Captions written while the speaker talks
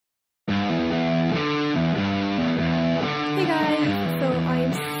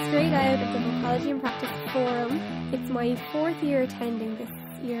straight out of the Vocology and Practice Forum. It's my 4th year attending this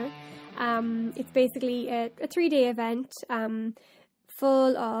year. It's basically a 3-day event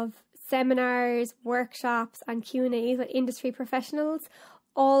full of seminars, workshops and Q&As with industry professionals,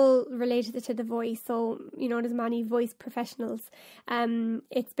 all related to the voice. So, there's many voice professionals.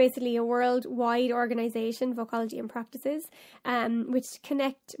 It's basically a worldwide organisation, Vocology and Practices, which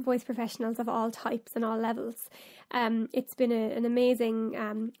connect voice professionals of all types and all levels. It's been an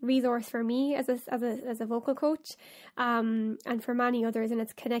amazing resource for me as a vocal coach, and for many others, and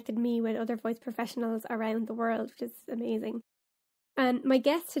it's connected me with other voice professionals around the world, which is amazing. My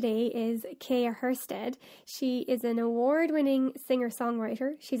guest today is Kaya Herstad. She is an award-winning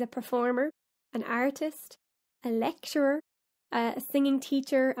singer-songwriter. She's a performer, an artist, a lecturer, a singing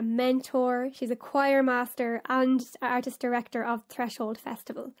teacher, a mentor. She's a choir master and artist director of Threshold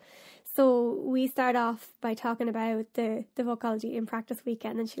Festival. So we start off by talking about the Vocology in Practice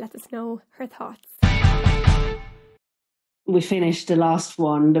weekend, and she lets us know her thoughts. We finished the last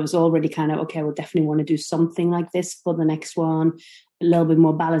one. There was already kind of, okay, we'll definitely want to do something like this for the next one. A little bit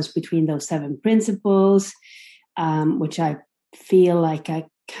more balance between those 7 principles, which I feel like I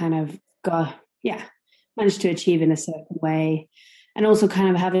kind of managed to achieve in a certain way. And also kind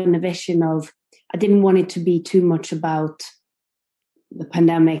of having a vision of, I didn't want it to be too much about the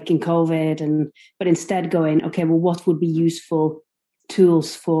pandemic and COVID, but instead going, okay, well, what would be useful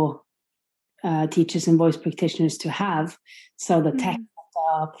tools for teachers and voice practitioners to have? So the tech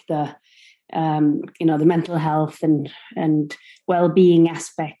setup, the mental health and well-being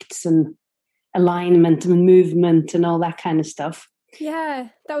aspects and alignment and movement and all that kind of stuff. Yeah,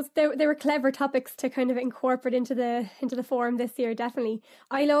 they were clever topics to kind of incorporate into the forum this year. Definitely,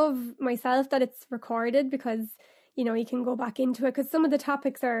 I love myself that it's recorded because you can go back into it, because some of the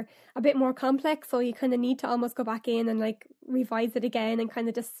topics are a bit more complex, so you kind of need to almost go back in and like revise it again and kind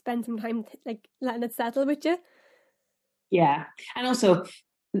of just spend some time like letting it settle with you. Yeah, and also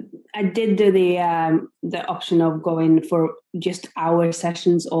I did do the option of going for just hour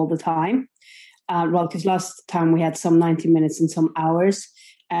sessions all the time. Because last time we had some 90 minutes and some hours.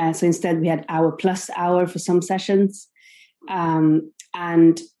 So instead we had hour plus hour for some sessions.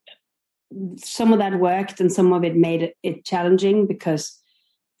 And some of that worked and some of it made it challenging because,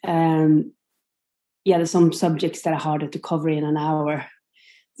 there's some subjects that are harder to cover in an hour.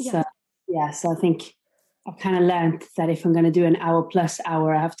 Yeah. So I think I've kind of learned that if I'm going to do an hour plus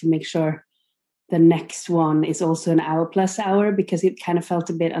hour, I have to make sure the next one is also an hour plus hour, because it kind of felt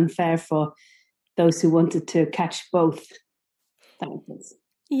a bit unfair for those who wanted to catch both.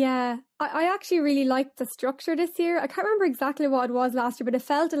 Yeah, I actually really liked the structure this year. I can't remember exactly what it was last year, but it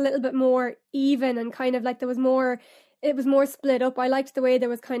felt a little bit more even and kind of like it was more split up. I liked the way there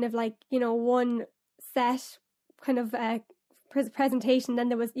was kind of like, one set kind of presentation,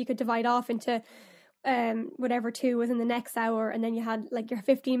 then you could divide off into whatever 2 was in the next hour, and then you had like your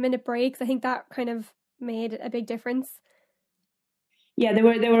 15-minute breaks. I think that kind of made a big difference. Yeah, there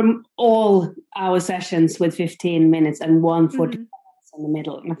were all hour sessions with 15 minutes and 1:40 minutes in the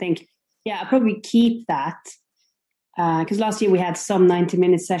middle. And I think, I'll probably keep that, because last year we had some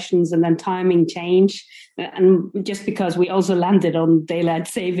 90-minute sessions and then timing changed. And just because we also landed on daylight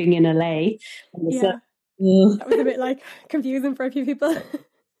saving in LA. That was a bit like confusing for a few people.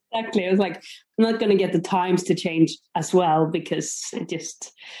 Exactly. I was like, I'm not going to get the times to change as well, because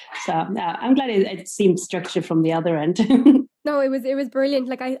I'm glad it seemed structured from the other end. No, it was brilliant.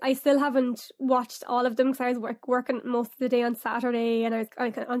 Like I still haven't watched all of them because I was working most of the day on Saturday, and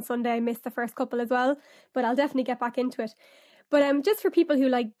on Sunday I missed the first couple as well. But I'll definitely get back into it. But just for people who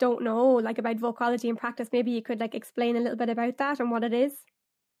like don't know like about Vocology and Practice, maybe you could like explain a little bit about that and what it is.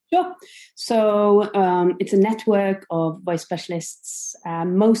 Sure. So it's a network of voice specialists,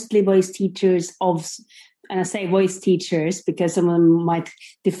 mostly voice teachers and I say voice teachers because some of them might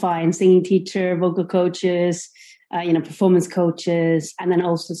define singing teacher, vocal coaches, performance coaches, and then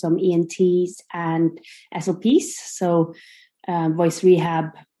also some ENTs and SLPs. So voice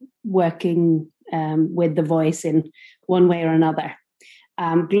rehab, working with the voice in one way or another.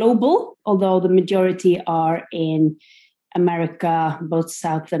 Global, although the majority are in America, both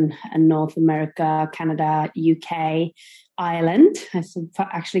South and North America, Canada, UK, Ireland. It's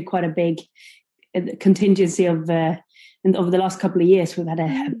actually quite a big contingency of, and over the last couple of years, we've had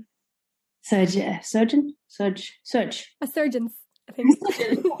a surge. A surgeon, I think.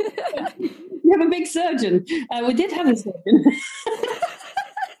 We have a big surgeon. We did have a surgeon.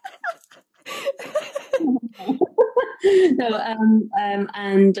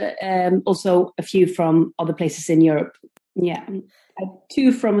 And also a few from other places in Europe. Yeah,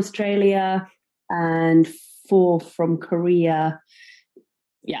 2 from Australia and 4 from Korea.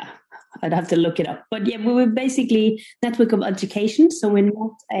 Yeah, I'd have to look it up. But yeah, we were basically network of education. So we're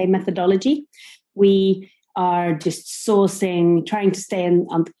not a methodology. We are just sourcing, trying to stay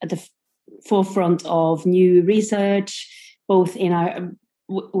at the forefront of new research, both in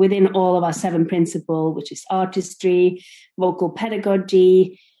within all of our 7 principles, which is artistry, vocal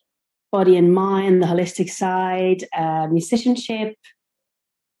pedagogy, body and mind, the holistic side, musicianship,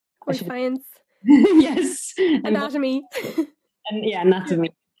 science. Yes, Anatomy. And yeah,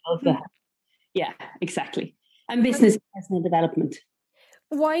 anatomy. Yeah, exactly. And business and personal development.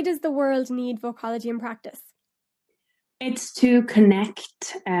 Why does the world need vocology in practice? It's to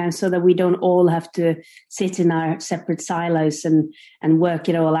connect so that we don't all have to sit in our separate silos and work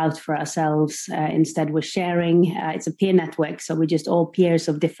it all out for ourselves. Instead, we're sharing. It's a peer network, so we're just all peers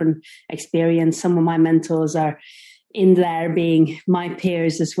of different experience. Some of my mentors are in there being my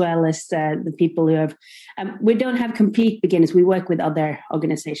peers as well as the people who have. We don't have complete beginners. We work with other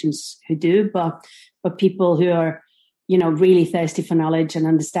organizations who do, but people who are, really thirsty for knowledge and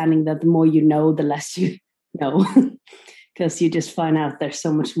understanding that the more you know, the less you know, because you just find out there's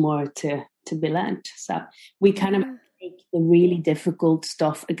so much more to be learned. So we kind of make the really difficult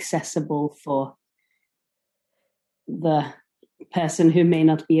stuff accessible for the person who may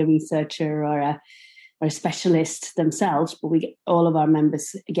not be a researcher or a specialist themselves, but all of our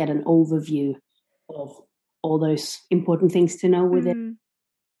members get an overview of all those important things to know within.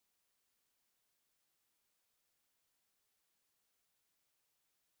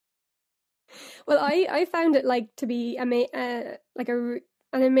 Well, I found it to be an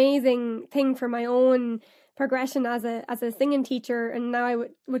amazing thing for my own progression as a singing teacher, and now I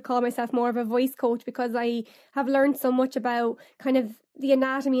would call myself more of a voice coach, because I have learned so much about kind of the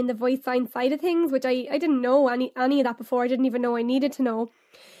anatomy and the voice science side of things, which I didn't know any of that before. I didn't even know I needed to know.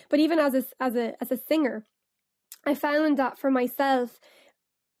 But even as a singer, I found that for myself,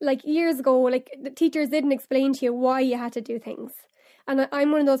 years ago, the teachers didn't explain to you why you had to do things. And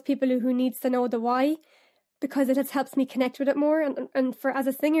I'm one of those people who needs to know the why, because it has helped me connect with it more. And for as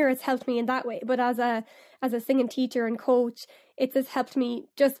a singer, it's helped me in that way. But as a singing teacher and coach, it has helped me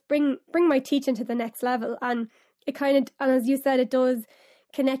just bring my teaching to the next level. And it and as you said, it does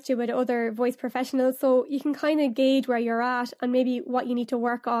connect you with other voice professionals, so you can kind of gauge where you're at and maybe what you need to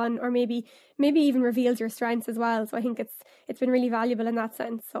work on, or maybe even reveals your strengths as well. So I think it's been really valuable in that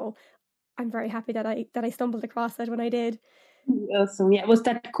sense. So I'm very happy that I stumbled across it when I did. Awesome. Yeah, was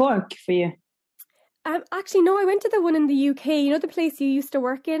that Cork for you? Actually, no, I went to the one in the UK. You know the place you used to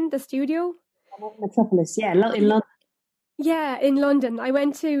work in, the studio? Metropolis, yeah, in London. Yeah, in London. I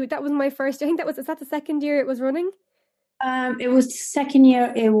went to, that was my first, I think is that the second year it was running? It was the second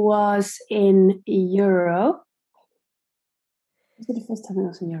year it was in Europe. Was it the first time it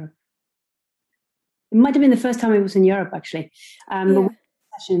was in Europe? It might have been the first time it was in Europe, actually. But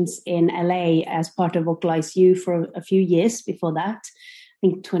sessions in LA as part of Vocology U for a few years before that. I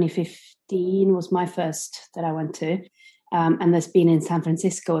think 2015 was my first that I went to. And there's been in San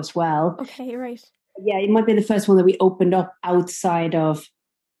Francisco as well. Okay, right. Yeah, it might be the first one that we opened up outside of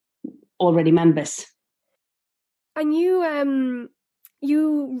already members. And you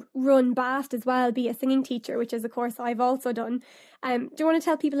run BAST as well, be a singing teacher, which is a course I've also done. Do you want to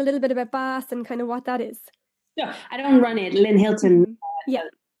tell people a little bit about BAST and kind of what that is? No, I don't run it. Lynn Hilton,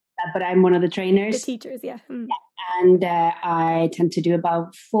 but I'm one of the trainers. The teachers, yeah. And I tend to do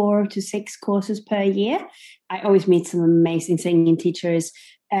about 4 to 6 courses per year. I always meet some amazing singing teachers.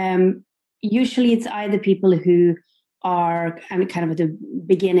 Usually it's either people who are kind of at the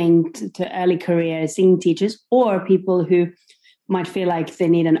beginning to early career singing teachers, or people who might feel like they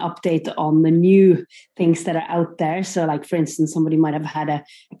need an update on the new things that are out there. So like, for instance, somebody might have had a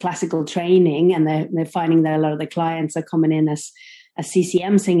classical training and they're finding that a lot of the clients are coming in as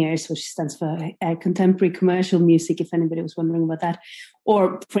CCM singers, which stands for contemporary commercial music, if anybody was wondering about that.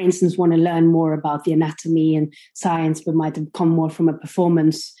 Or, for instance, want to learn more about the anatomy and science, but might have come more from a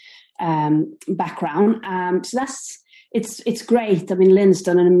performance background. So it's great. I mean, Lynn's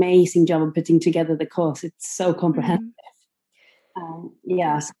done an amazing job of putting together the course. It's so comprehensive. So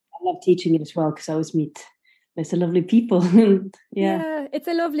I love teaching it as well, because I always meet lots of lovely people. Yeah, it's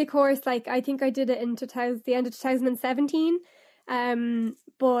a lovely course. I think I did it in the end of 2017.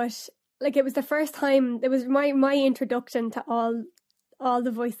 But it was the first time, it was my introduction to all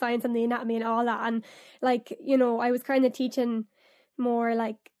the voice science and the anatomy and all that. And I was kind of teaching more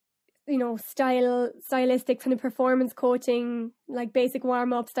stylistic kind of performance coaching, basic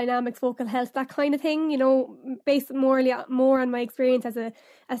warm-ups, dynamics, vocal health, that kind of thing, based more on my experience as a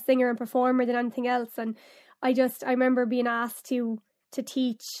singer and performer than anything else. And I remember being asked to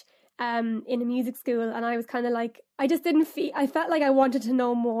teach in a music school, and I was kind of I just didn't feel, I felt like I wanted to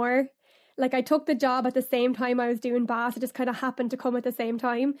know more, like I took the job at the same time I was doing BAST. It just kind of happened to come at the same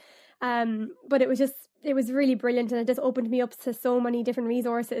time. But it was really brilliant, and it just opened me up to so many different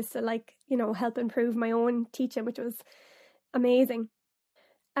resources to, like, you know, help improve my own teaching, which was amazing.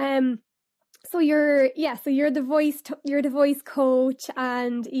 So you're the voice coach,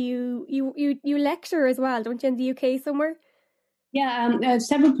 and you lecture as well, don't you, in the UK somewhere? Yeah,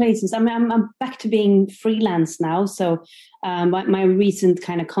 several places. I mean, I'm back to being freelance now. So my recent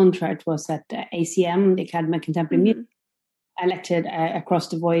kind of contract was at ACM, the Academy of Contemporary Music. I lectured across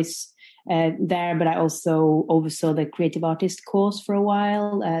the voice there, but I also oversaw the creative artist course for a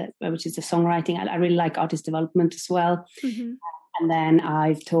while, which is the songwriting. I really like artist development as well. Mm-hmm. And then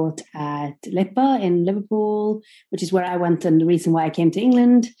I've taught at LIPA in Liverpool, which is where I went, and the reason why I came to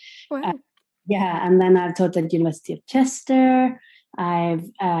England. Wow. Yeah, and then I've taught at University of Chester. I've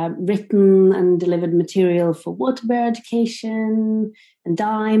written and delivered material for Waterbury Education and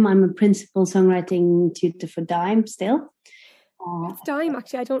Dime. I'm a principal songwriting tutor for Dime still. What's Dime,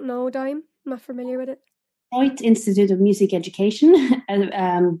 actually? I don't know Dime. I'm not familiar with it. Detroit Institute of Music Education,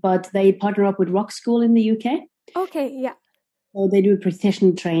 but they partner up with Rock School in the UK. Okay, yeah. So they do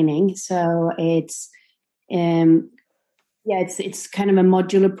practitioner training. So it's it's kind of a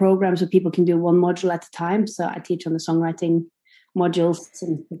modular program, so people can do one module at a time. So I teach on the songwriting modules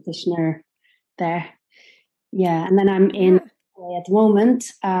and practitioner there. Yeah, and then I'm in Norway at the moment,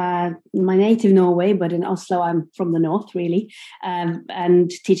 my native Norway, but in Oslo, I'm from the north, really, and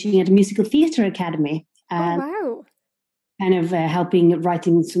teaching at a musical theatre academy. And wow. Kind of helping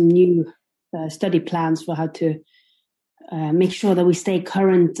writing some new study plans for how to make sure that we stay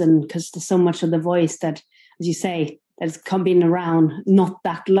current, and because there's so much of the voice that, as you say, that's been around not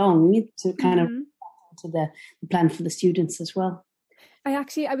that long, to kind of to the plan for the students as well. I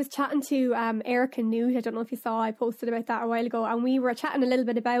was chatting to Erica Newt. I don't know if you saw, I posted about that a while ago, and we were chatting a little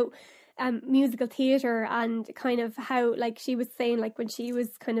bit about musical theatre, and kind of how, like, she was saying, like, when she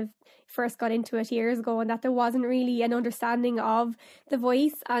was kind of first got into it years ago, and that there wasn't really an understanding of the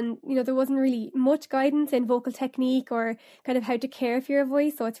voice, and, you know, there wasn't really much guidance in vocal technique or kind of how to care for your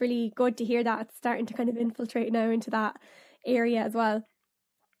voice. So it's really good to hear that it's starting to kind of infiltrate now into that area as well.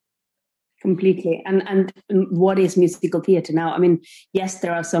 Completely. And what is musical theatre now? I mean, yes,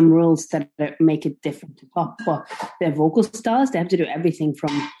 there are some rules that make it different to pop, but they're vocal stars. They have to do everything from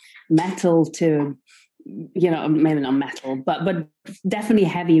metal to, you know, maybe not metal, but definitely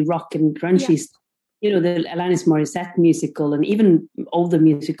heavy rock and grungy. Yeah. You know, the Alanis Morissette musical, and even older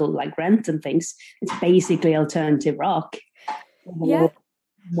musical like Rent and things, it's basically alternative rock. Yeah.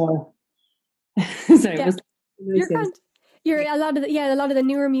 More. Sorry. Yeah. A lot of the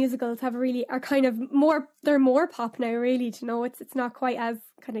newer musicals are kind of more, they're more pop now, really, to know it's not quite as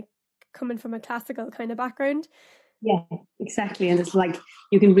kind of coming from a classical kind of background. Yeah, exactly. And it's like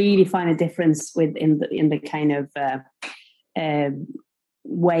you can really find a difference in the kind of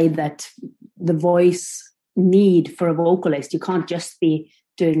way that the voice need for a vocalist. You can't just be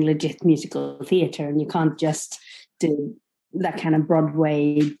doing legit musical theatre, and you can't just do that kind of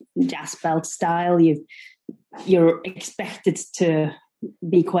Broadway jazz belt style. You're expected to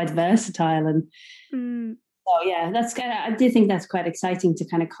be quite versatile, and so yeah, I do think that's quite exciting to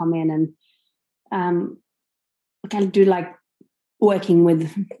kind of come in and kind of do, like, working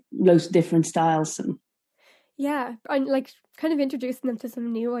with loads of different styles. And like kind of introducing them to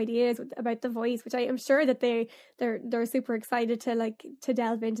some new ideas about the voice, which I am sure that they're super excited to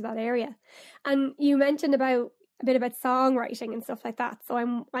delve into that area. And you mentioned a bit about songwriting and stuff like that.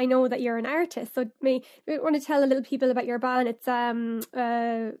 So I know that you're an artist. So you want to tell a little people about your band. It's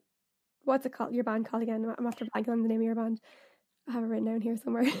what's it called? Your band called again? I'm after blanking on the name of your band. I have it written down here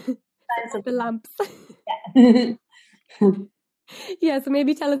somewhere. The Lamps. Yeah. So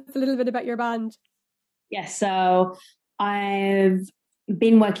maybe tell us a little bit about your band. Yeah. So I've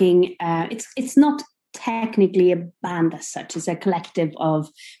been working. It's not technically a band as such. It's a collective of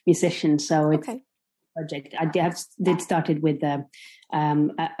musicians. So it's project. I did started with a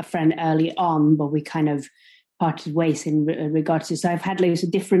friend early on, but we kind of parted ways in regards to. So I've had loads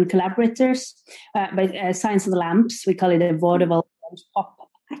of different collaborators. But Science of the Lamps, we call it a vaudeville pop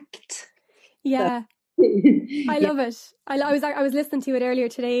act. Yeah, so, I love it. I was listening to it earlier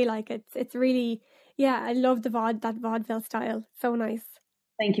today. Like it's really, I love that vaudeville style. So nice.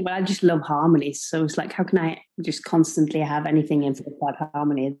 Thank you. Well, I just love harmonies. So it's like, how can I just constantly have anything in for the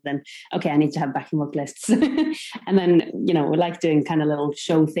harmony? Then, okay, I need to have backing vocalists. And then, we like doing kind of little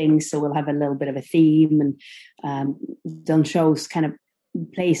show things. So we'll have a little bit of a theme and done shows kind of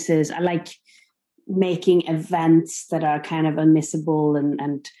places. I like making events that are kind of unmissable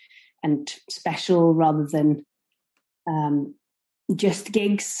and special rather than, just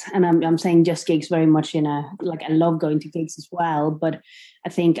gigs, and I'm saying just gigs very much in a, like, I love going to gigs as well, but I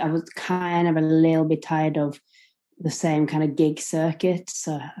think I was kind of a little bit tired of the same kind of gig circuit.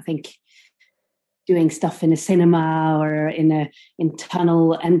 So I think doing stuff in a cinema or in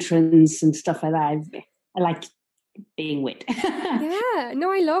tunnel entrance and stuff like that, I like being with. Yeah,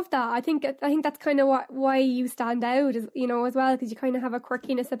 no, I love that. I think that's kind of why you stand out, as as well, because you kind of have a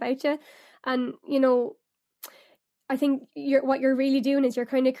quirkiness about you, and I think what you're really doing is you're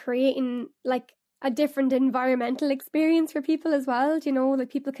kind of creating like a different environmental experience for people as well. Like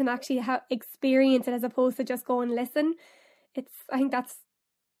people can actually experience it as opposed to just go and listen. I think that's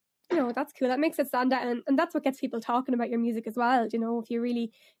that's cool. That makes it stand out, and that's what gets people talking about your music as well. If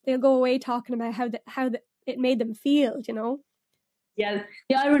they'll go away talking about how it made them feel. Yeah,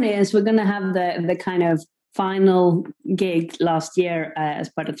 the irony is we're going to have the kind of final gig last year as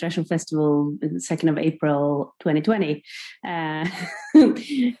part of Threshold Festival, the 2nd of April 2020. The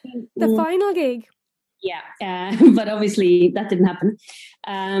final gig. Yeah, but obviously that didn't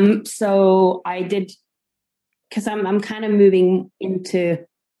happen. So I did, because I'm kind of moving into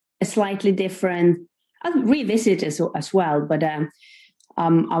a slightly different, I'll revisit it as well, but I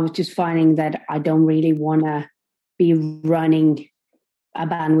was just finding that I don't really want to be running a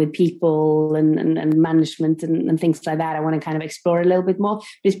band with people and management and things like that. I want to kind of explore a little bit more. But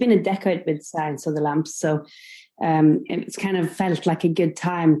it's been a decade with Science of the Lamps, so it's kind of felt like a good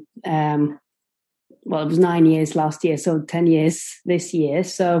time. Well, it was 9 years last year, so 10 years this year.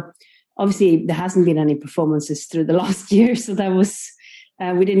 So obviously there hasn't been any performances through the last year, so that was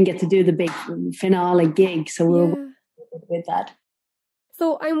we didn't get to do the big finale gig, so we'll with that.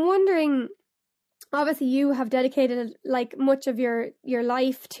 So I'm wondering, obviously you have dedicated like much of your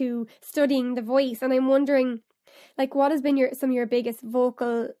life to studying the voice, and I'm wondering, like, what has been some of your biggest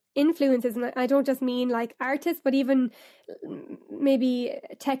vocal influences? And I don't just mean like artists, but even maybe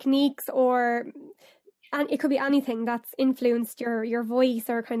techniques, and it could be anything that's influenced your voice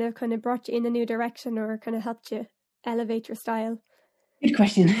or kind of brought you in a new direction or kind of helped you elevate your style. Good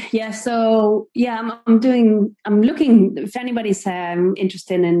question. Yeah. So yeah, I'm looking, if anybody's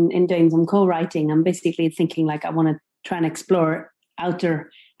interested in doing some co-writing, I'm basically thinking like I want to try and explore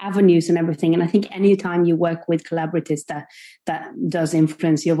outer avenues and everything. And I think anytime you work with collaborators, that does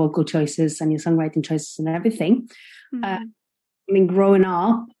influence your vocal choices and your songwriting choices and everything. Mm-hmm. Growing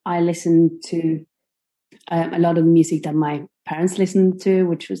up, I listened to a lot of the music that my parents listened to,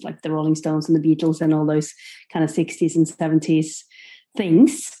 which was like the Rolling Stones and the Beatles and all those kind of 60s and 70s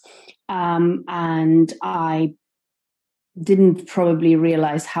things, and I didn't probably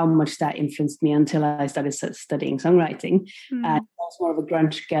realize how much that influenced me until I started studying songwriting. I was more of a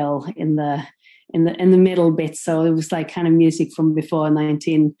grunge girl in the middle bit, so it was like kind of music from before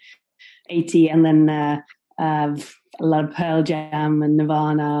 1980, and then a lot of Pearl Jam and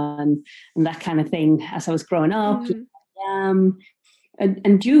Nirvana and that kind of thing as I was growing up.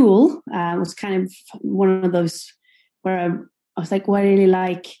 And Jewel was kind of one of those where I was like, well, I really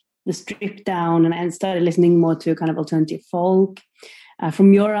like the stripped down, and I started listening more to kind of alternative folk.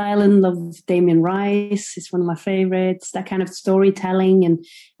 From Your Island, love Damien Rice is one of my favorites. That kind of storytelling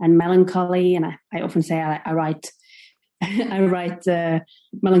and melancholy. And I often say I write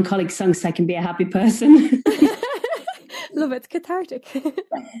melancholic songs so I can be a happy person. Love it. It's cathartic.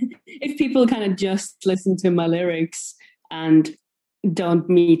 If people kind of just listen to my lyrics and don't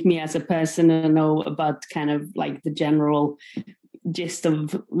meet me as a person and know about kind of like the general gist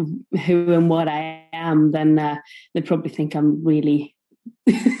of who and what I am, then they probably think I'm really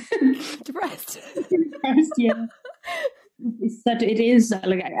depressed. Yeah. It is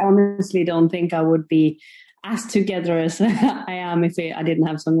like, I honestly don't think I would be as together as I am if I didn't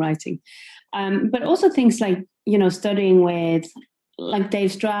have songwriting. But also things like, studying with like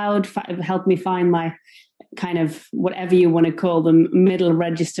Dave Stroud helped me find my kind of, whatever you want to call them, middle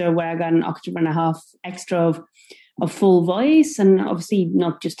register, where I got an octave and a half extra of full voice. And obviously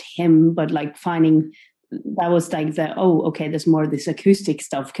not just him, but like finding that was like there's more of this acoustic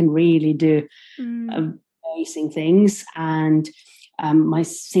stuff can really do amazing things. And my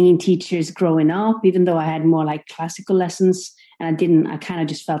singing teachers growing up, even though I had more like classical lessons, and I kind of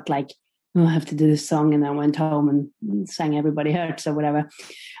just felt like, I have to do this song, and then I went home and sang Everybody Hurts or whatever.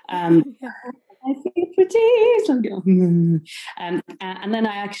 I feel pretty. So, and then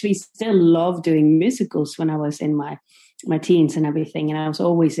I actually still love doing musicals when I was in my teens and everything, and I was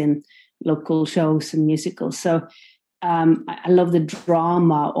always in local shows and musicals. So I love the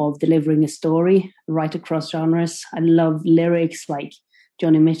drama of delivering a story right across genres. I love lyrics like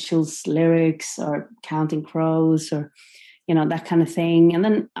Joni Mitchell's lyrics or Counting Crows or that kind of thing. And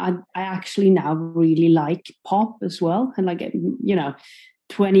then I actually now really like pop as well. And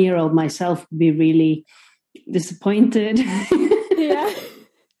 20-year-old myself would be really disappointed. Yeah.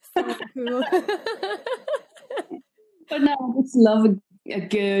 So cool. But no, I just love a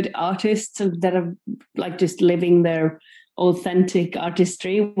good artist that are like just living their authentic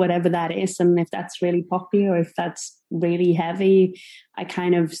artistry, whatever that is. And if that's really poppy or if that's really heavy, I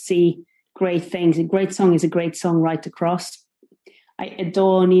kind of see great things. A great song is a great song right across. I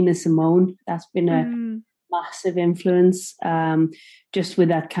adore Nina Simone. That's been a massive influence, just with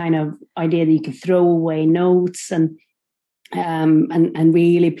that kind of idea that you can throw away notes and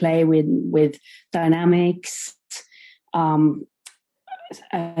really play with dynamics. I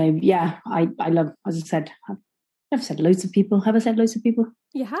love, as I said, I've said loads of people. Have I said loads of people?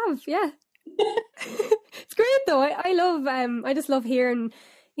 You have, yeah. It's great though. I just love hearing,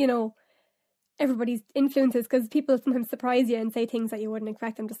 everybody's influences, because people sometimes surprise you and say things that you wouldn't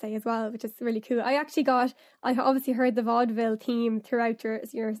expect them to say as well, which is really cool. I obviously heard the vaudeville theme throughout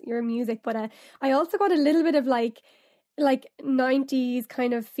your music, but I also got a little bit of like 90s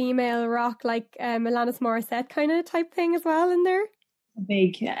kind of female rock, like Alanis Morissette kind of type thing as well in there.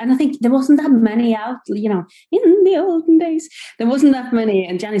 Big, and I think there wasn't that many out, in the olden days. There wasn't that many,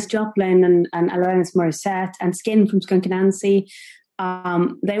 and Janis Joplin and Alanis Morissette and Skin from Skunk Anansie.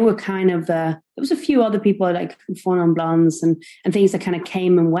 They were kind of there was a few other people like Four Non Blondes and things that kind of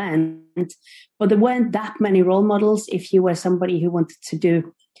came and went, but there weren't that many role models if you were somebody who wanted to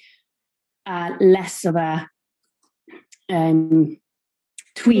do less of a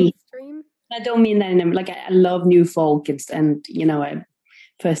twee. I don't mean that in like I love new folk and a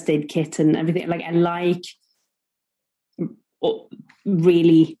First Aid Kit and everything. Like I like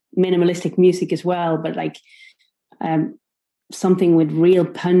really minimalistic music as well, but like something with real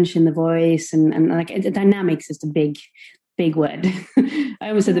punch in the voice and like dynamics is the big word. I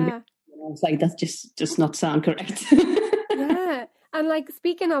always said I was like, that's just does not sound correct. Yeah, and like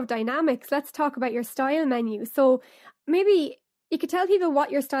speaking of dynamics, let's talk about your style menu. So maybe you could tell people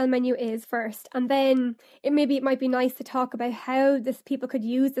what your style menu is first, and then it might be nice to talk about how people could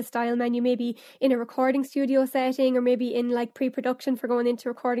use the style menu, maybe in a recording studio setting, or maybe in like pre-production for going into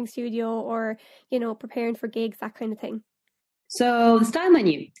recording studio, or preparing for gigs, that kind of thing. So the style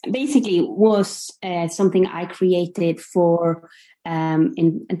menu basically was something I created for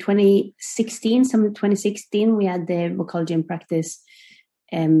in 2016. Summer 2016, we had the Vocology and Practice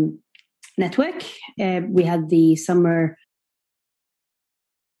network. We had the summer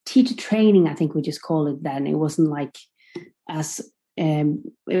teacher training, I think we just call it then. It wasn't like as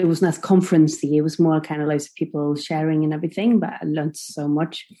conference-y. It was more kind of loads of people sharing and everything, but I learned so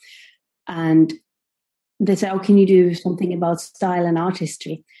much. And they said, can you do something about style and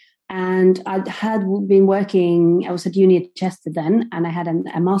artistry? And I had been working, I was at uni at Chester then, and I had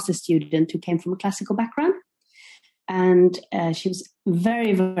a master's student who came from a classical background. And she was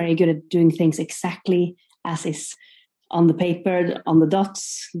very, very good at doing things exactly as is on the paper, on the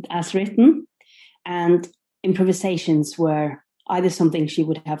dots, as written. And improvisations were either something she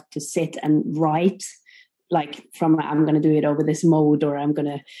would have to sit and write, like from I'm going to do it over this mode, or I'm going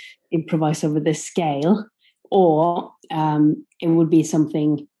to improvise over this scale, or it would be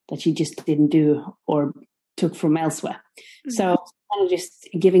something that she just didn't do or took from elsewhere. Mm-hmm. So kind of just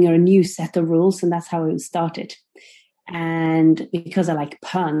giving her a new set of rules, and that's how it started. And because I like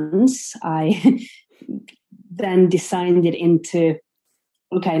puns, I then designed it into,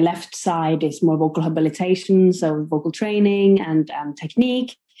 left side is more vocal habilitation, so vocal training and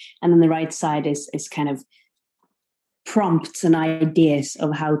technique. And then the right side is kind of prompts and ideas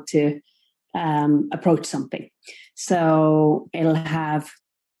of how to approach something. So it'll have,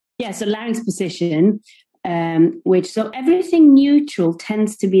 so larynx position, so everything neutral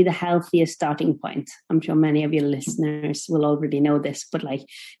tends to be the healthiest starting point. I'm sure many of your listeners will already know this, but like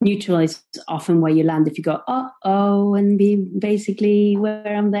neutral is often where you land if you go, and be basically where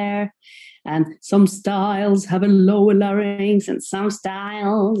I'm there. And some styles have a lower larynx and some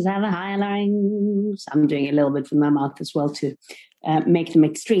styles have a higher larynx. I'm doing a little bit with my mouth as well to make them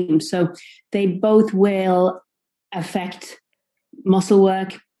extreme. So they both will affect muscle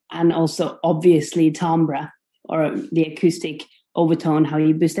work, and also obviously timbre or the acoustic overtone, how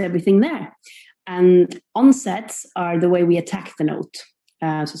you boost everything there. And onsets are the way we attack the note.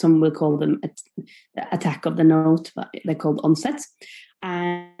 So some will call them attack of the note, but they're called onsets.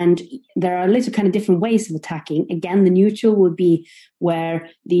 And there are little kind of different ways of attacking. Again, the neutral would be where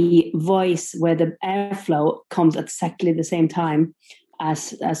the voice, where the airflow comes at exactly the same time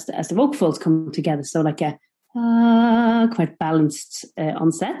as the vocal folds come together. So like a quite balanced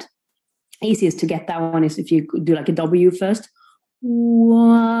onset. easiest to get that one is if you do like a W first,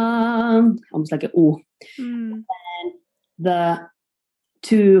 almost like a O. And the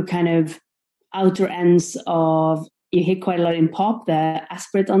two kind of outer ends of, you hear quite a lot in pop, the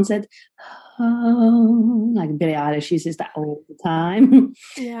aspirate onset, like Billie Eilish uses that all the time.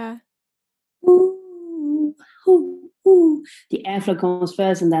 Yeah. Ooh, ooh, ooh. The airflow comes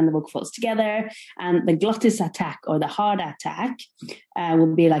first and then the vocal folds together, and the glottis attack or the hard attack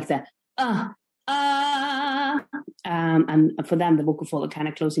will be like the and for them the vocal folds are kind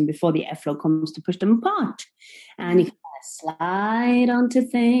of closing before the airflow comes to push them apart, and you can slide onto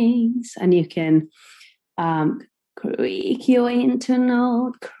things, and you can creak your into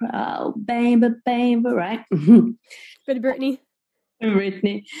note, crow, baby, right? Bit of Britney.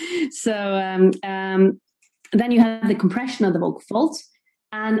 So then you have the compression of the vocal folds,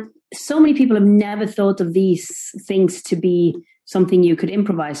 and so many people have never thought of these things to be something you could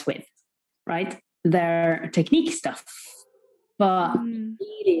improvise with, right? They're technique stuff, but it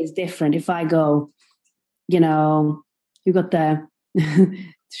really is different. If I go, you got the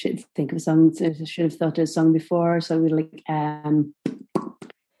should think of a song. Should have thought of a song before. So we're like, oh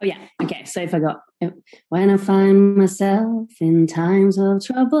yeah, okay. So if I got, when I find myself in times of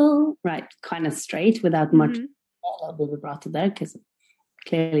trouble, right, kind of straight without much, a little bit of vibrato there because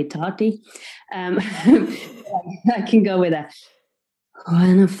clearly tarty. I can go with a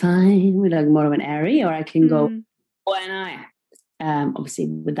when I find, with like more of an airy, or I can go when I. Obviously,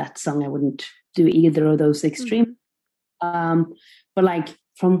 with that song, I wouldn't do either of those extreme. But like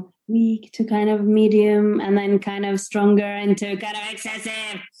from weak to kind of medium, and then kind of stronger into kind of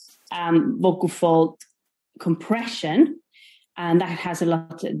excessive vocal fold compression, and that has a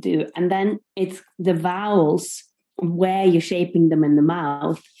lot to do. And then it's the vowels, where you're shaping them in the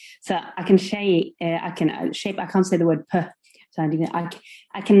mouth. So I can shape. I can't say the word p. So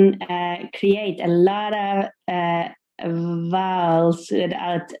I can create a lot of vowels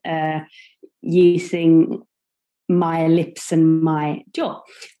without using my lips and my jaw,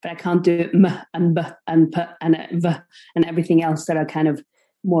 but I can't do m and b and p and v and everything else that are kind of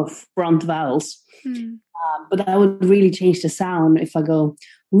more front vowels. But that would really change the sound if I go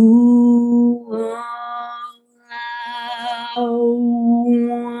ooh.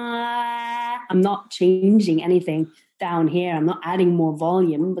 I'm not changing anything down here. I'm not adding more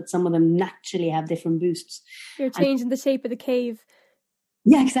volume, but some of them naturally have different boosts. You're changing the shape of the cave.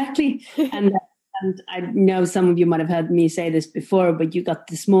 Yeah, exactly. And I know some of you might have heard me say this before, but you got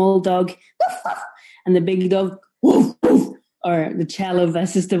the small dog and the big dog, or the cello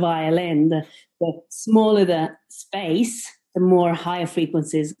versus the violin. The smaller the space, the more higher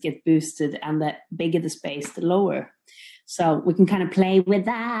frequencies get boosted, and the bigger the space, the lower. So we can kind of play with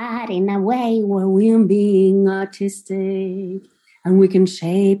that in a way where we're being artistic, and we can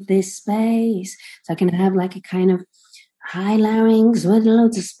shape this space. So I can have like a kind of high larynx with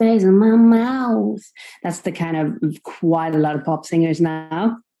loads of space in my mouth. That's the kind of quite a lot of pop singers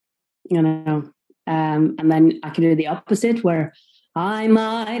now, and then I can do the opposite, where I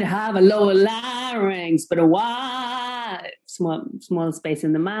might have a lower larynx, but a wide, small space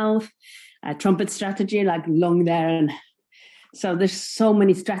in the mouth. A trumpet strategy, like long there. And so there's so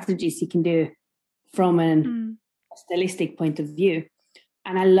many strategies you can do from a stylistic point of view.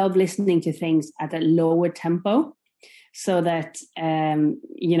 And I love listening to things at a lower tempo, so that, you can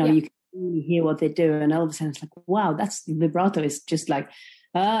really hear what they do. And all of a sudden it's like, wow, that's the vibrato is just like,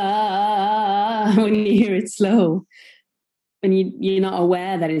 when you hear it slow. And you're not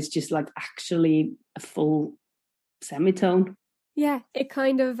aware that it's just like actually a full semitone. Yeah, it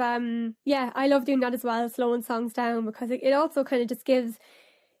kind of, I love doing that as well, slowing songs down, because it also kind of just gives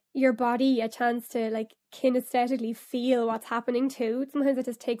your body a chance to like kinesthetically feel what's happening too. Sometimes it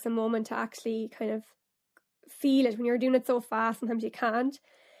just takes a moment to actually kind of feel it. When you're doing it so fast, sometimes you can't,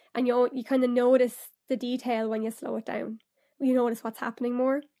 and you kind of notice the detail when you slow it down. You notice what's happening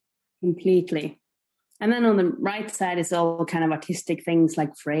more. Completely. And then on the right side is all kind of artistic things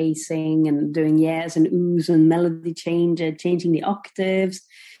like phrasing and doing yes and oohs and melody changing the octaves,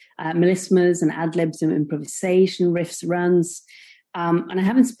 melismas and ad-libs and improvisation, riffs, runs. And I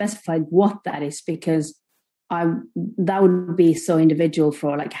haven't specified what that is, because that would be so individual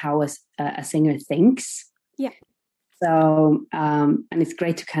for like how a singer thinks. Yeah. So, and it's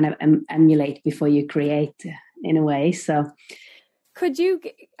great to kind of emulate before you create in a way. So could you,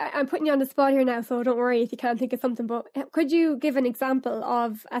 I'm putting you on the spot here now, so don't worry if you can't think of something, but could you give an example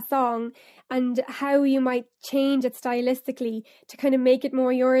of a song and how you might change it stylistically to kind of make it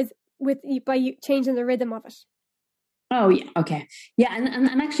more yours by changing the rhythm of it? Oh, yeah. Okay. Yeah.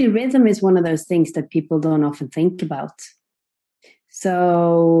 And actually rhythm is one of those things that people don't often think about.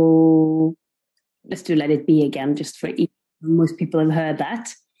 So let's do Let It Be again, just for most people have heard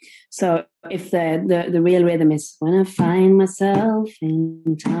that. So if the real rhythm is when I find myself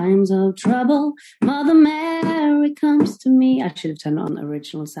in times of trouble, Mother Mary comes to me. I should have turned on the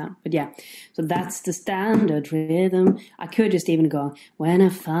original sound, but yeah. So that's the standard rhythm. I could just even go, when I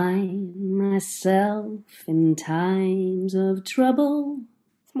find myself in times of trouble.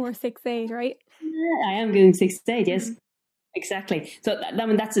 It's more 6/8, right? Yeah, I am doing 6/8, yes. Mm-hmm. Exactly. So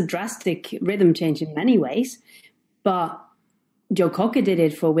that's a drastic rhythm change in many ways, but Joe Cocker did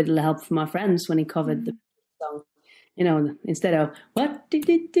it for With a Little Help from My Friends when he covered the song. You know, instead of what did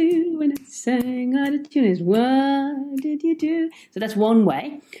you do when I sang out of tune, is what did you do? So that's one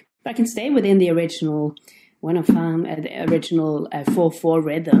way. But I can stay within the original, when I found the original 4/4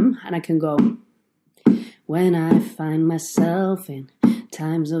 rhythm, and I can go, when I find myself in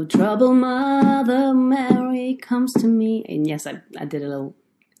times of trouble, Mother Mary comes to me. And yes, I did a little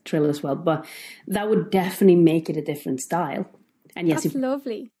trill as well, but that would definitely make it a different style. And yes, that's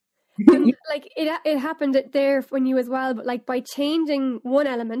lovely. And like it happened there when you as well, but like by changing one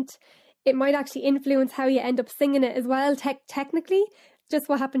element, it might actually influence how you end up singing it as well. Technically, just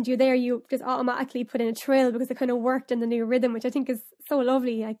what happened to you there, you just automatically put in a trill because it kind of worked in the new rhythm, which I think is so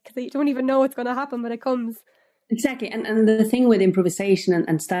lovely. Like, cause you don't even know what's going to happen, but it comes. Exactly. And the thing with improvisation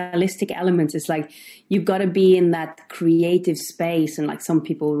and stylistic elements is like, you've got to be in that creative space. And like some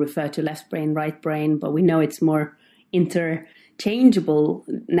people refer to left brain, right brain, but we know it's more interchangeable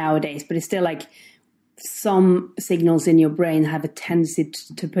nowadays, but it's still like some signals in your brain have a tendency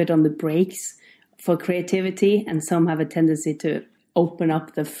to put on the brakes for creativity, and some have a tendency to open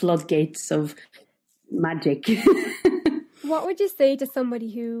up the floodgates of magic. What would you say to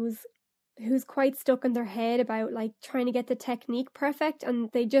somebody who's quite stuck in their head about like trying to get the technique perfect, and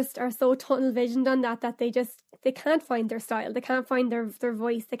they just are so tunnel visioned on that they can't find their style, they can't find their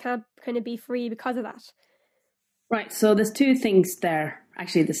voice, they can't kind of be free because of that? Right. So there's two things there.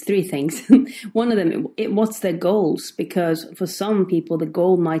 Actually, there's three things. One of them, what's their goals? Because for some people, the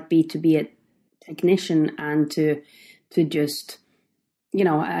goal might be to be a technician and to just, you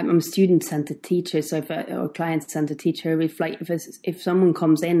know, I'm a student-centered teacher. So or client-centered teacher, if someone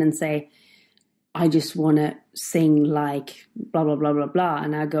comes in and say, I just want to sing like blah, blah, blah, blah, blah.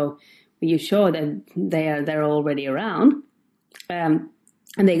 And I go, are you sure that they're already around? And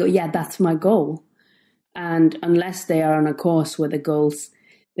they go, yeah, that's my goal. And unless they are on a course where the goal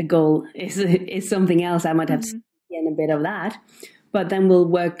is something else, I might have to see in a bit of that. But then we'll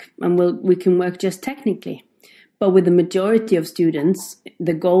work and we can work just technically. But with the majority of students,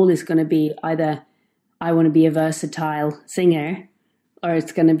 the goal is going to be either I want to be a versatile singer, or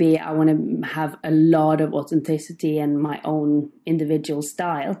it's going to be I want to have a lot of authenticity and my own individual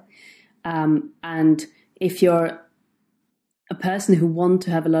style. And if you're a person who want to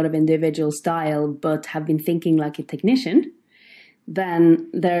have a lot of individual style but have been thinking like a technician, then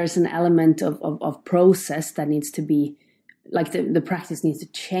there's an element of process that needs to be, like the practice needs to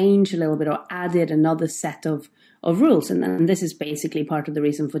change a little bit or added another set of rules. And this is basically part of the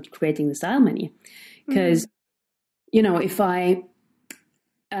reason for creating the style menu. Because, you know, I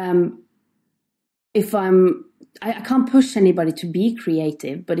can't push anybody to be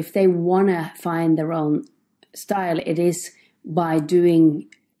creative, but if they want to find their own style, it is by doing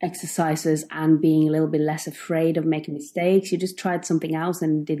exercises and being a little bit less afraid of making mistakes. You just tried something else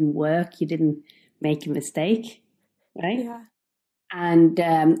and it didn't work. You didn't make a mistake, right? Yeah. And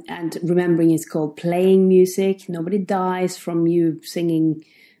remembering it's called playing music. Nobody dies from you singing.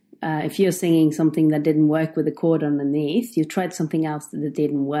 If you're singing something that didn't work with a chord underneath, you tried something else that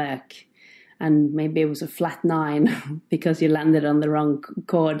didn't work. And maybe it was a flat 9 because you landed on the wrong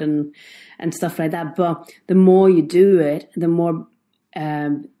chord and stuff like that. But the more you do it, the more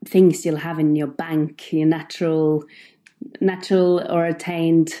things you'll have in your bank, your natural or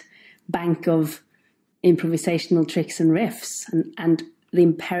attained bank of improvisational tricks and riffs. And the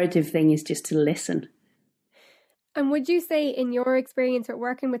imperative thing is just to listen. And would you say, in your experience with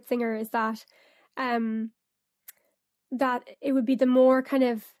working with singers, that that it would be the more kind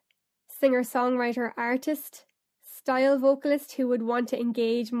of singer-songwriter artist style vocalist who would want to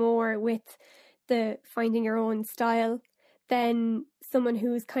engage more with the finding your own style than someone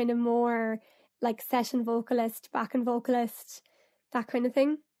who's kind of more like session vocalist, backing vocalist, that kind of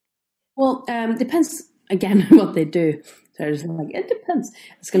thing? Well, depends again what they do. So I just like, it depends.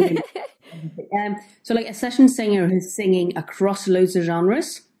 It's going to be so like a session singer who's singing across loads of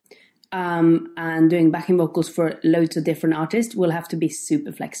genres and doing backing vocals for loads of different artists will have to be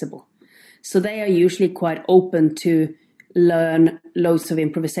super flexible. So they are usually quite open to learn loads of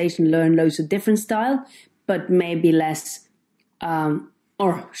improvisation, learn loads of different style, but maybe less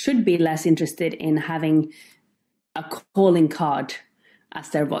or should be less interested in having a calling card as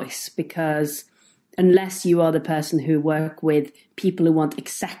their voice, because unless you are the person who work with people who want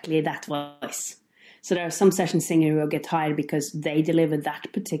exactly that voice. So there are some session singers who get hired because they deliver that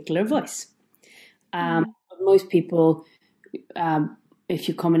particular voice. But most people, if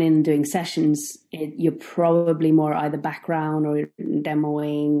you're coming in and doing sessions, you're probably more either background or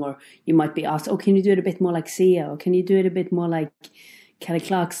demoing, or you might be asked, oh, can you do it a bit more like Sia? Or can you do it a bit more like Kelly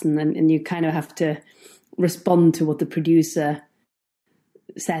Clarkson? And you kind of have to respond to what the producer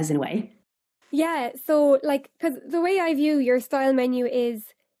says in a way. Yeah, so like, because the way I view your style menu is,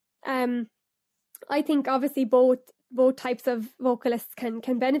 I think obviously both types of vocalists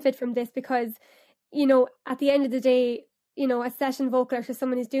can benefit from this, because, you know, at the end of the day, you know, a session vocalist or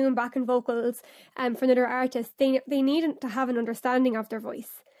someone who's doing backing vocals for another artist, they need to have an understanding of their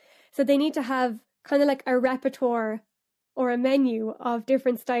voice. So they need to have kind of like a repertoire or a menu of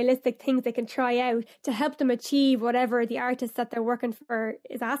different stylistic things they can try out to help them achieve whatever the artist that they're working for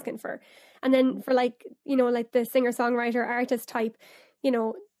is asking for. And then for like, you know, like the singer-songwriter artist type, you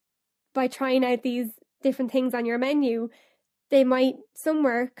know, by trying out these different things on your menu, they might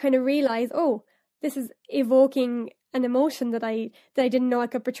somewhere kind of realize, oh, this is evoking an emotion that I didn't know I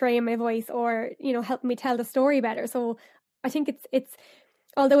could portray in my voice, or, you know, help me tell the story better. So I think it's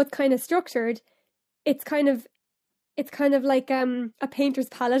although it's kind of structured, it's kind of like a painter's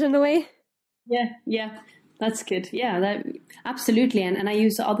palette in a way. Yeah, that's good. Yeah, that absolutely. And I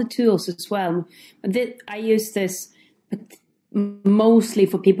use other tools as well. I use this mostly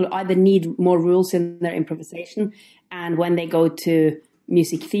for people who either need more rules in their improvisation, and when they go to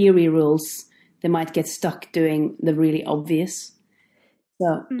music theory rules, they might get stuck doing the really obvious.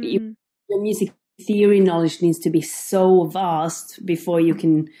 So your music theory knowledge needs to be so vast before you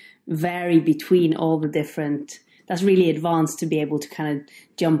can vary between all the different. That's really advanced to be able to kind of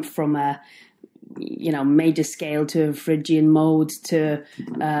jump from a, you know, major scale to a Phrygian mode to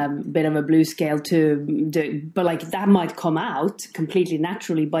a bit of a blues scale but like that might come out completely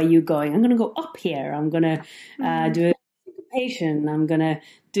naturally by you going, I'm going to go up here, I'm going to do a syncopation, I'm going to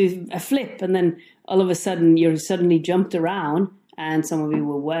do a flip, and then all of a sudden you're suddenly jumped around, and some of it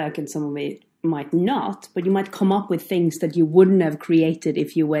will work and some of it might not, but you might come up with things that you wouldn't have created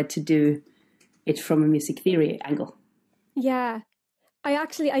if you were to do it from a music theory angle. Yeah. I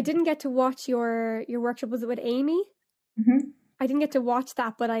didn't get to watch your workshop. Was it with Amy? Mm-hmm. I didn't get to watch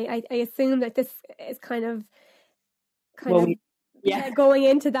that, but I assume that this is kind of going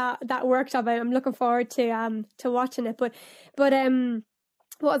into that workshop. I'm looking forward to watching it. But what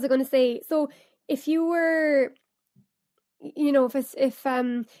was I going to say? So if you were, you know, if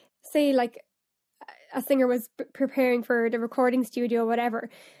say like a singer was preparing for the recording studio or whatever,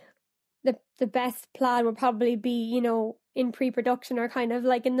 the best plan would probably be, you know, in pre-production or kind of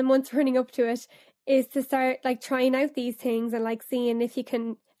like in the months running up to it, is to start like trying out these things and like seeing if you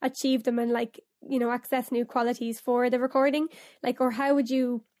can achieve them and like, you know, access new qualities for the recording. Like, or how would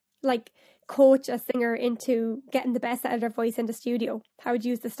you like coach a singer into getting the best out of their voice in the studio? How would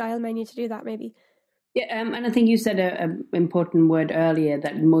you use the style menu to do that maybe? Yeah, and I think you said an important word earlier,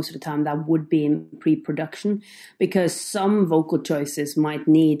 that most of the time that would be in pre-production, because some vocal choices might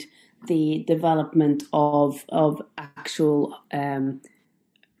need the development of actual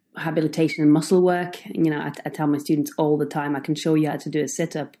habilitation and muscle work. You know, I tell my students all the time, I can show you how to do a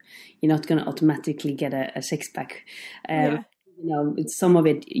sit-up. You're not going to automatically get a six-pack. You know, some of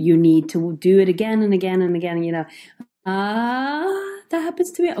it you need to do it again and again and again. You know, that happens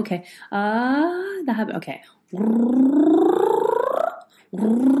to me. Okay, that happens. Okay,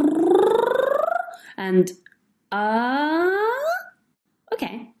 and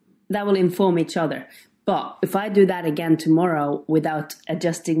okay. That will inform each other. But if I do that again tomorrow without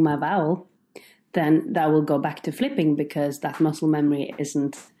adjusting my vowel, then that will go back to flipping, because that muscle memory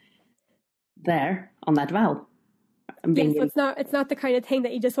isn't there on that vowel. So it's not the kind of thing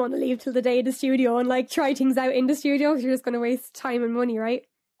that you just want to leave till the day of the studio and like try things out in the studio, because you're just going to waste time and money, right?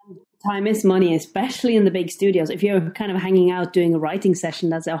 Time is money, especially in the big studios. If you're kind of hanging out doing a writing session,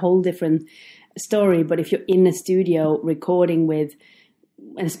 that's a whole different story. But if you're in a studio recording with,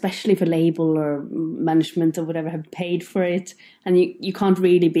 and especially if a label or management or whatever have paid for it, and you can't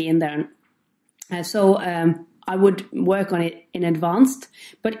really be in there. So I would work on it in advance.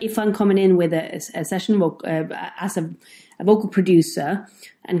 But if I'm coming in with a session as a vocal producer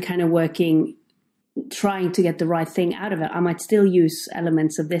and kind of working, trying to get the right thing out of it, I might still use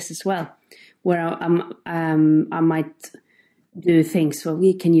elements of this as well, where I might do things. Well,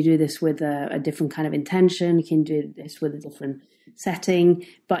 can you do this with a different kind of intention? Can you do this with a different setting?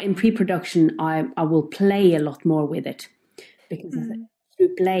 But in pre-production, I will play a lot more with it, because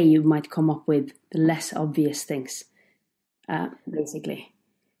through play you might come up with the less obvious things, basically.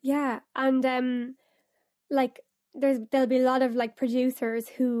 Yeah, and like there'll be a lot of like producers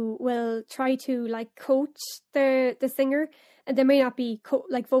who will try to like coach the singer, and they may not be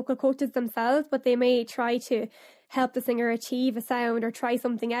like vocal coaches themselves, but they may try to help the singer achieve a sound or try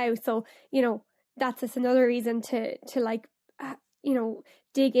something out. So, you know, that's just another reason to like, you know,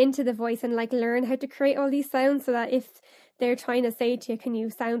 dig into the voice and like learn how to create all these sounds, so that if they're trying to say to you, can you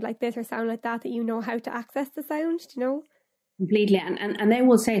sound like this or sound like that, that you know how to access the sound, you know? Completely. And they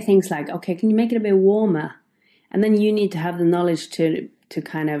will say things like, okay, can you make it a bit warmer? And then you need to have the knowledge to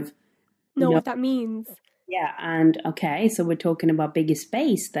kind of know what that means. Yeah, and okay, so we're talking about bigger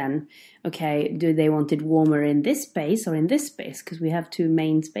space then. Okay, do they want it warmer in this space or in this space? Because we have two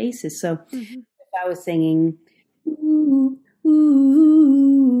main spaces. So if I was singing, ooh,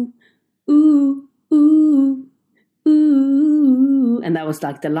 ooh, ooh, ooh, ooh, and that was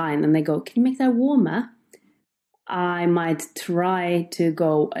like the line, and they go, can you make that warmer? I might try to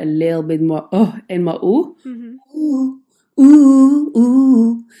go a little bit more in my ooh, ooh, ooh,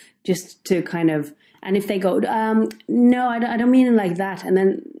 ooh, just to kind of. And if they go, no, I don't mean it like that. And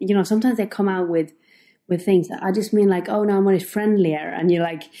then, you know, sometimes they come out with things that I just mean like, oh, no, I want it friendlier. And you're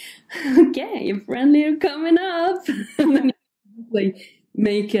like, okay, you're friendlier coming up. And then you like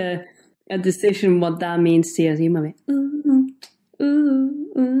make a decision what that means to you. So you might be, ooh, ooh,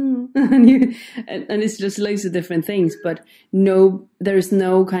 ooh. And it's just loads of different things. But no, there's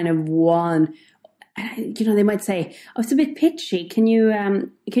no kind of one. You know, they might say, oh, it's a bit pitchy. Can you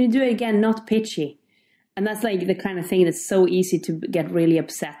do it again, not pitchy? And that's like the kind of thing that's so easy to get really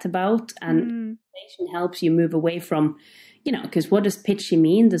upset about. And improvisation helps you move away from, you know, because what does pitchy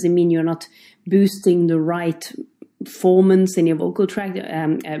mean? Does it mean you're not boosting the right performance in your vocal track,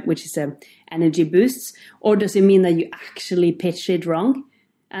 which is energy boosts? Or does it mean that you actually pitch it wrong?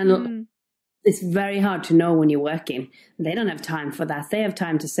 And it's very hard to know when you're working. They don't have time for that. They have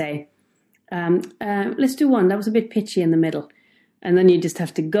time to say, let's do one. That was a bit pitchy in the middle. And then you just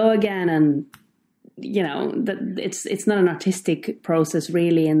have to go again, and you know that it's not an artistic process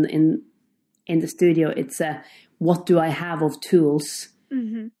really in the studio. It's what do I have of tools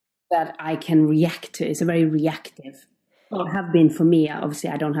that I can react to. It's a very reactive, or have been for me. Obviously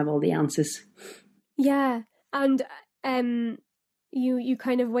I don't have all the answers. Yeah. And you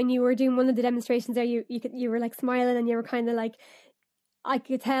kind of, when you were doing one of the demonstrations there, you were like smiling, and you were kind of like, I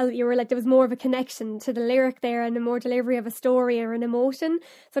could tell you were like, there was more of a connection to the lyric there and a more delivery of a story or an emotion.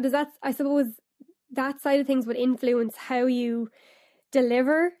 So does that, I suppose, that side of things would influence how you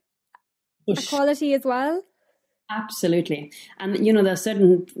deliver a quality as well? Absolutely. And, you know, there are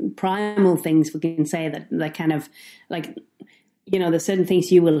certain primal things we can say that kind of like, you know, there's certain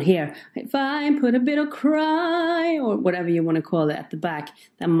things you will hear. If I put a bit of cry or whatever you want to call it at the back,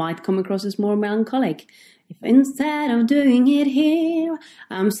 that might come across as more melancholic. If instead of doing it here,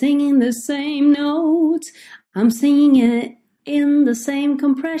 I'm singing the same notes, I'm singing it in the same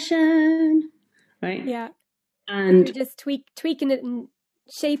compression, right? Yeah. And you're just tweaking it and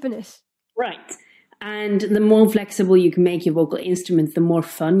shaping it. Right. And the more flexible you can make your vocal instrument, the more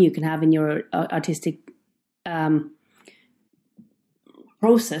fun you can have in your artistic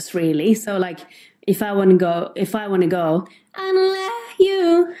process, really. So like if I want to go and let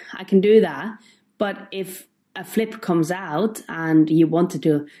you, I can do that. But if a flip comes out and you wanted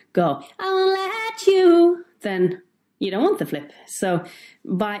to go, I'll let you, then you don't want the flip. So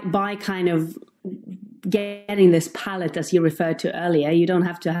by kind of getting this palette, as you referred to earlier, you don't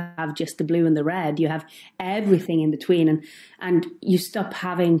have to have just the blue and the red. You have everything in between, and you stop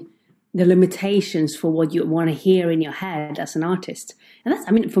having the limitations for what you want to hear in your head as an artist. And that's,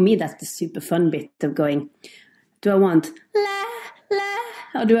 I mean, for me, that's the super fun bit of going, do I want la,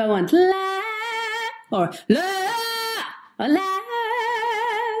 la, or do I want la, or la, or la,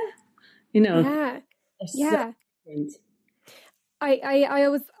 you know? Yeah. Yeah.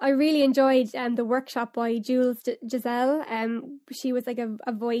 I really enjoyed the workshop by Jules Giselle. She was like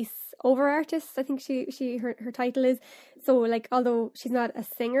a voice over artist, I think her title is. So like, although she's not a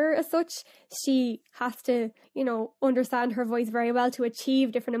singer as such, she has to, you know, understand her voice very well to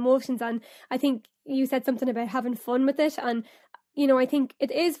achieve different emotions. And I think you said something about having fun with it, and you know, I think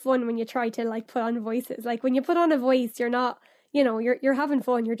it is fun when you try to like put on voices. Like when you put on a voice, you're not, you know, you're having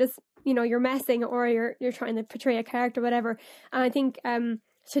fun. You're just, you know, you're messing, or you're trying to portray a character, whatever. And I think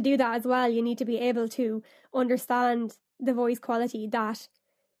to do that as well, you need to be able to understand the voice quality that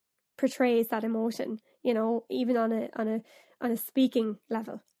portrays that emotion, you know, even on a speaking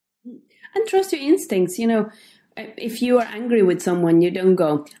level. And trust your instincts. You know, if you are angry with someone, you don't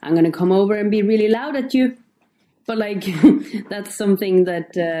go, I'm going to come over and be really loud at you. But like, that's something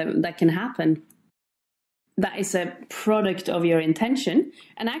that that can happen. That is a product of your intention.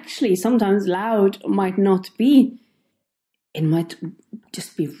 And actually, sometimes loud might not be, it might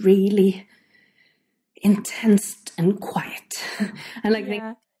just be really intense and quiet. And like,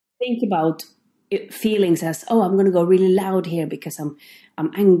 Yeah. think about feelings as, oh, I'm going to go really loud here because I'm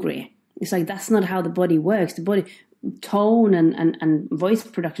angry. It's like, that's not how the body works. The body tone and voice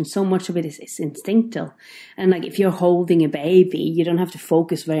production, so much of it is instinctual. And like, if you're holding a baby, you don't have to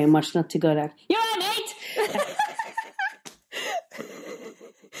focus very much not to go like, you're an 8.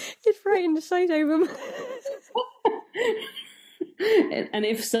 It frightened the shite out of him. And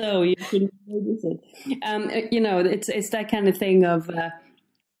if so, you shouldn't notice it. You know, it's that kind of thing of,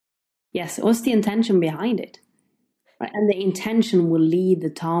 yes, what's the intention behind it? Right? And the intention will lead the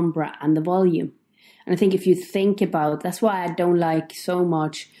timbre and the volume. And I think if you think about, that's why I don't like so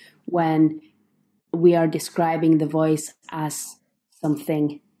much when we are describing the voice as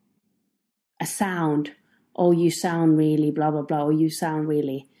something, a sound. Oh, you sound really blah, blah, blah. Or you sound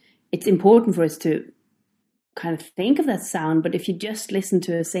really. It's important for us to kind of think of that sound. But if you just listen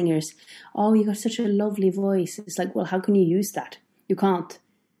to a singer's, oh, you got such a lovely voice. It's like, well, how can you use that? You can't.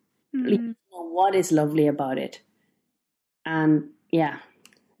 You know what is lovely about it. And yeah,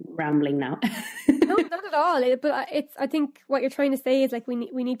 rambling now. No, not at all. But I think what you're trying to say is like we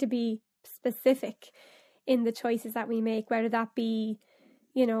need to be specific in the choices that we make, whether that be,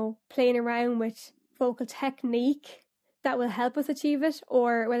 you know, playing around with vocal technique that will help us achieve it,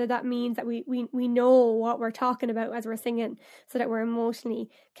 or whether that means that we know what we're talking about as we're singing, so that we're emotionally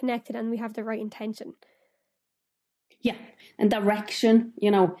connected and we have the right intention. Yeah, and direction.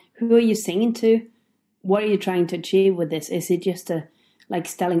 You know, who are you singing to? What are you trying to achieve with this? Is it just like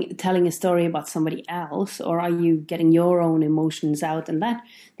telling a story about somebody else, or are you getting your own emotions out? And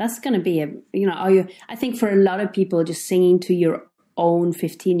that's going to be I think for a lot of people, just singing to your own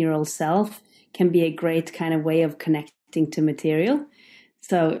 15-year-old self can be a great kind of way of connecting to material.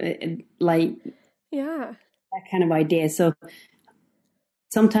 So like, yeah, that kind of idea. So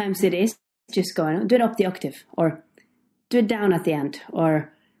sometimes it is just going, do it up the octave, or do it down at the end,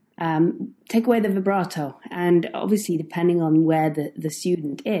 or take away the vibrato. And obviously, depending on where the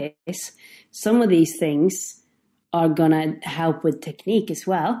student is, some of these things are going to help with technique as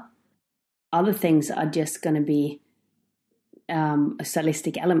well. Other things are just going to be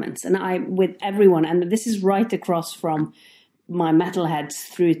stylistic elements. And with everyone, and this is right across from my metalheads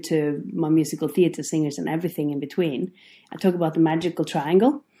through to my musical theatre singers and everything in between, I talk about the magical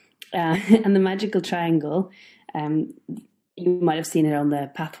triangle. And the magical triangle, you might have seen it on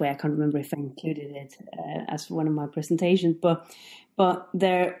the pathway. I can't remember if I included it as one of my presentations, but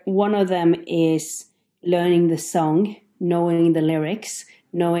one of them is learning the song, knowing the lyrics,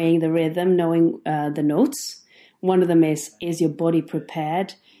 knowing the rhythm, knowing the notes. One of them is your body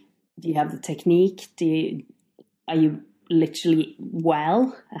prepared? Do you have the technique? Are you literally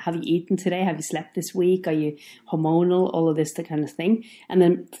well? Have you eaten today? Have you slept this week? Are you hormonal? All of this, the kind of thing. And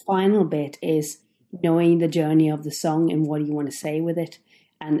then final bit is knowing the journey of the song and what you want to say with it,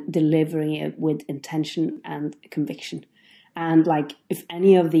 and delivering it with intention and conviction. And like, if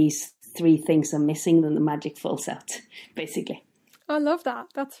any of these three things are missing, then the magic falls out, basically. I love that.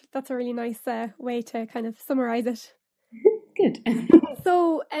 That's a really nice way to kind of summarize it. Good.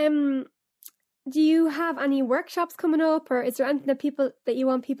 So, do you have any workshops coming up, or is there anything that you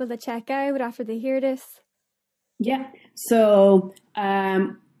want people to check out after they hear this? Yeah. So,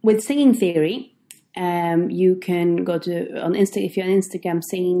 with singing theory, you can go to if you're on Instagram,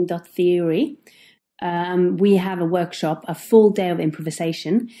 singing.theory. We have a workshop, a full day of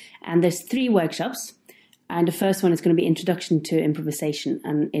improvisation, and there's 3 workshops. And the first one is going to be Introduction to Improvisation,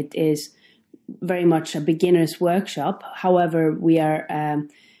 and it is very much a beginner's workshop. However, we are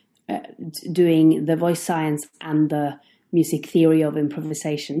doing the voice science and the music theory of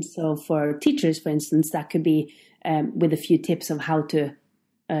improvisation. So for teachers, for instance, that could be with a few tips of how to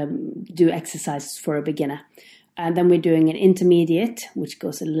do exercises for a beginner. And then we're doing an intermediate, which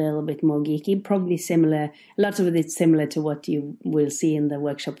goes a little bit more geeky, probably similar. Lots of it is similar to what you will see in the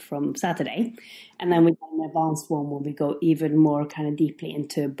workshop from Saturday. And then we've got an advanced one where we go even more kind of deeply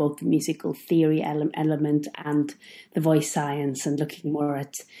into both the musical theory element and the voice science, and looking more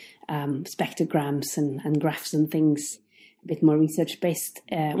at spectrograms and graphs and things, a bit more research-based.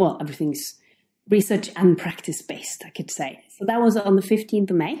 Well, everything's research and practice-based, I could say. So that was on the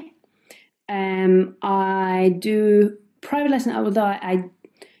 15th of May. I do private lesson, although I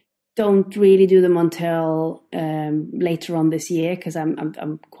don't really do them until later on this year, because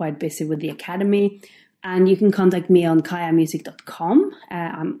I'm quite busy with the academy. And you can contact me on kayamusic.com.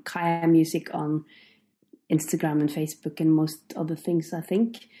 I'm Kaya Music on Instagram and Facebook and most other things, I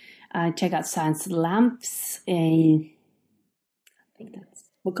think. Check out Science Lamps. I think that's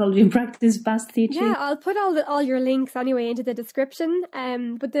Vocology and Practice, BAST teaching. Yeah, I'll put all your links anyway into the description.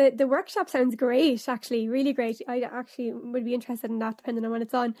 But the workshop sounds great, actually, really great. I actually would be interested in that, depending on when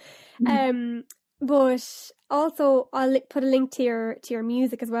it's on. But also I'll put a link to your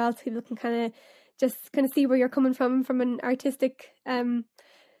music as well, so people can kind of see where you're coming from an artistic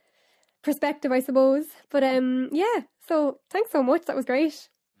perspective, I suppose. But yeah, so thanks so much. That was great.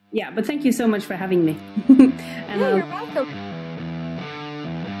 Yeah, but thank you so much for having me. And you're welcome.